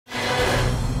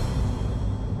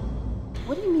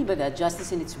mean by that?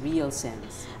 Justice in its real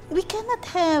sense? We cannot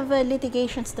have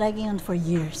litigations dragging on for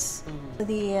years.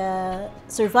 The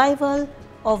survival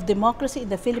of democracy in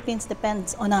the Philippines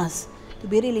depends on us to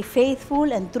be really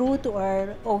faithful and true to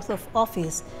our oath of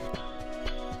office.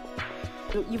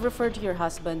 You refer to your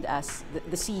husband as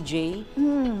the CJ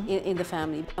in the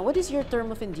family. What is your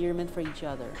term of endearment for each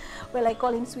other? Well, I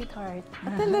call him sweetheart.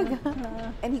 Talaga?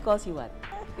 And he calls you what?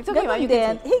 It's okay, Ganun you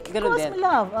can din. say. He Ganun calls din. me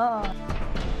love.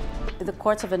 The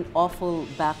courts have an awful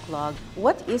backlog.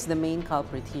 What is the main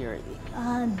culprit here?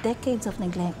 Decades of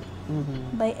neglect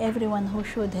by everyone who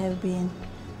should have been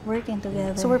working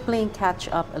together. So we're playing catch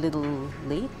up a little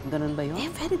late? Ganun ba yun?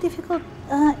 Very difficult.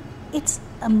 It's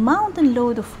a mountain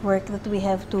load of work that we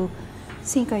have to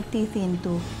sink our teeth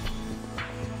into.